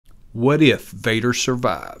What if Vader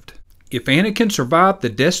survived? If Anakin survived the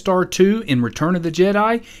Death Star 2 in Return of the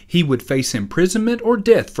Jedi, he would face imprisonment or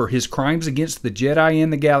death for his crimes against the Jedi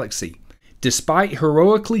and the galaxy. Despite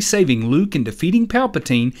heroically saving Luke and defeating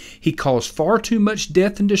Palpatine, he caused far too much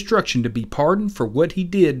death and destruction to be pardoned for what he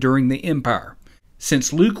did during the Empire.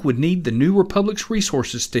 Since Luke would need the New Republic's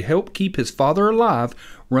resources to help keep his father alive,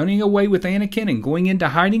 running away with Anakin and going into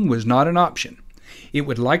hiding was not an option. It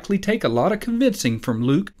would likely take a lot of convincing from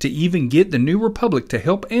Luke to even get the New Republic to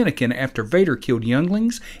help Anakin after Vader killed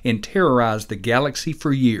younglings and terrorized the galaxy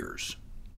for years.